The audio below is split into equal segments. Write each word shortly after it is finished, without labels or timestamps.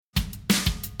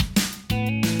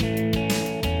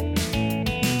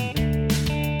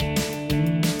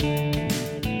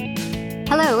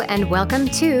and welcome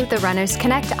to the Runners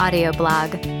Connect audio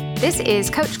blog. This is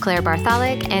Coach Claire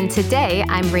Bartholic, and today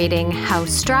I'm reading How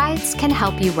Strides Can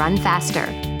Help You Run Faster,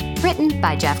 written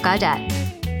by Jeff Gaudette.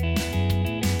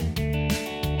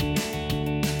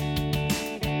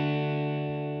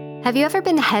 Have you ever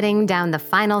been heading down the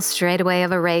final straightaway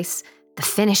of a race? The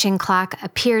finishing clock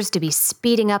appears to be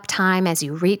speeding up time as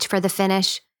you reach for the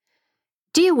finish.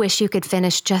 Do you wish you could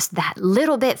finish just that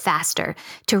little bit faster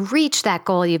to reach that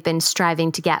goal you've been striving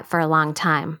to get for a long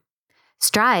time?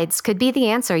 Strides could be the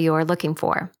answer you are looking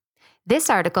for. This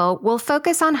article will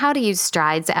focus on how to use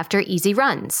strides after easy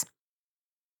runs.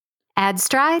 Add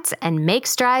strides and make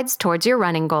strides towards your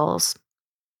running goals.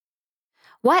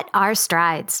 What are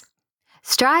strides?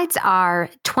 Strides are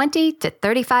 20 to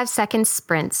 35 second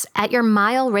sprints at your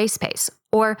mile race pace,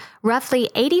 or roughly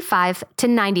 85 to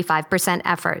 95%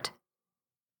 effort.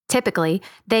 Typically,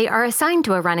 they are assigned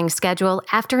to a running schedule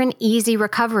after an easy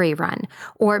recovery run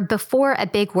or before a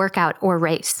big workout or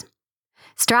race.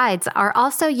 Strides are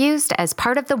also used as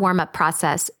part of the warm-up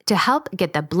process to help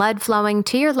get the blood flowing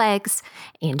to your legs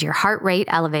and your heart rate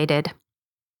elevated.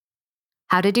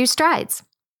 How to do strides?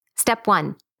 Step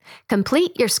 1.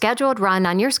 Complete your scheduled run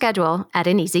on your schedule at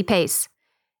an easy pace.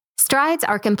 Strides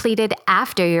are completed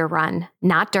after your run,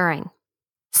 not during.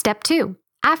 Step 2.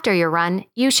 After your run,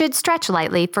 you should stretch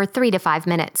lightly for 3 to 5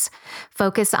 minutes.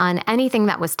 Focus on anything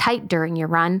that was tight during your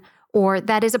run or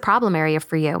that is a problem area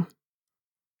for you.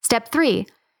 Step 3.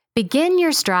 Begin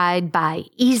your stride by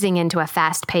easing into a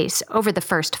fast pace over the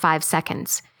first 5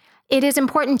 seconds. It is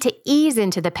important to ease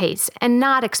into the pace and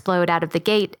not explode out of the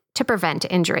gate to prevent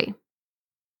injury.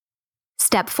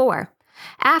 Step 4.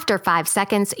 After 5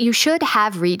 seconds, you should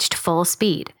have reached full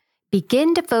speed.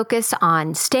 Begin to focus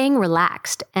on staying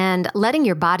relaxed and letting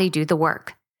your body do the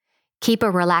work. Keep a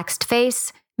relaxed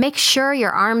face, make sure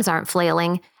your arms aren't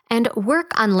flailing, and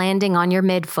work on landing on your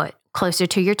midfoot, closer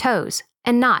to your toes,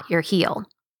 and not your heel.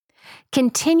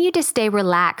 Continue to stay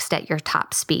relaxed at your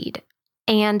top speed,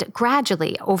 and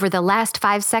gradually, over the last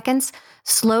 5 seconds,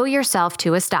 slow yourself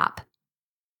to a stop.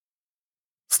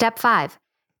 Step 5.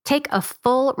 Take a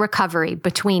full recovery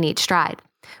between each stride,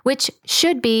 which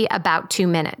should be about 2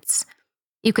 minutes.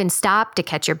 You can stop to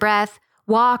catch your breath,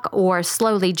 walk, or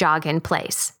slowly jog in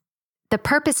place. The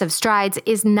purpose of strides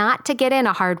is not to get in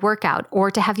a hard workout or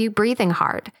to have you breathing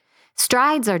hard.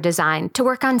 Strides are designed to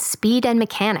work on speed and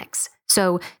mechanics,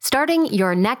 so starting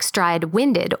your next stride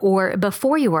winded or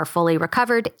before you are fully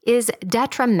recovered is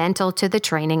detrimental to the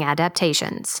training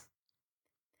adaptations.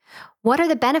 What are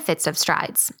the benefits of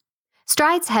strides?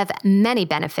 Strides have many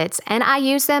benefits, and I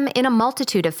use them in a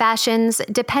multitude of fashions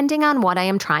depending on what I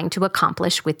am trying to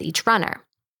accomplish with each runner.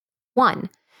 1.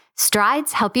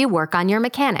 Strides help you work on your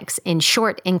mechanics in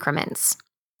short increments.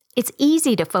 It's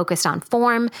easy to focus on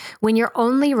form when you're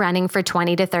only running for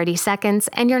 20 to 30 seconds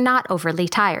and you're not overly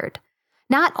tired.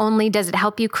 Not only does it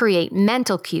help you create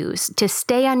mental cues to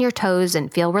stay on your toes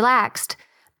and feel relaxed,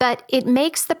 but it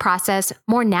makes the process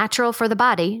more natural for the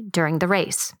body during the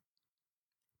race.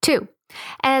 2.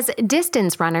 As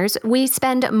distance runners, we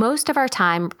spend most of our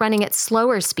time running at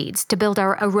slower speeds to build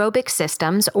our aerobic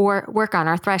systems or work on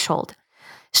our threshold.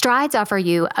 Strides offer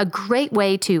you a great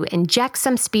way to inject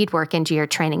some speed work into your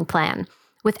training plan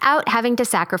without having to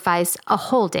sacrifice a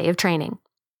whole day of training.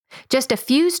 Just a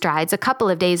few strides a couple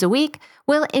of days a week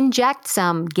will inject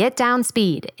some get-down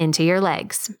speed into your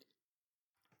legs.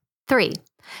 3.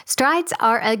 Strides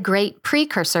are a great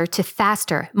precursor to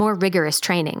faster, more rigorous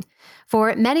training.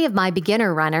 For many of my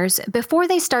beginner runners, before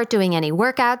they start doing any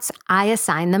workouts, I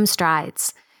assign them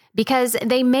strides. Because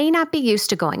they may not be used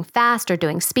to going fast or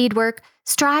doing speed work,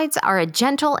 strides are a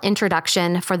gentle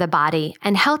introduction for the body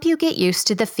and help you get used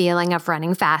to the feeling of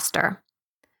running faster.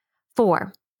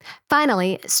 4.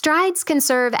 Finally, strides can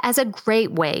serve as a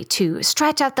great way to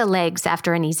stretch out the legs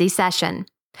after an easy session.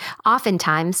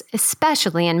 Oftentimes,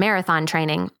 especially in marathon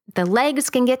training, the legs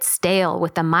can get stale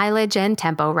with the mileage and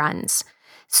tempo runs.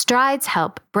 Strides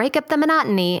help break up the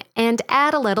monotony and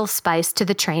add a little spice to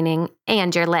the training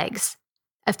and your legs.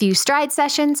 A few stride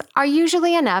sessions are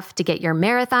usually enough to get your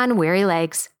marathon-weary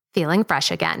legs feeling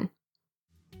fresh again.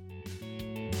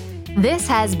 This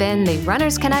has been the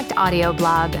Runners Connect audio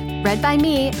blog, read by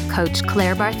me, Coach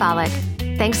Claire Bartholic.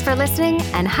 Thanks for listening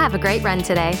and have a great run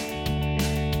today.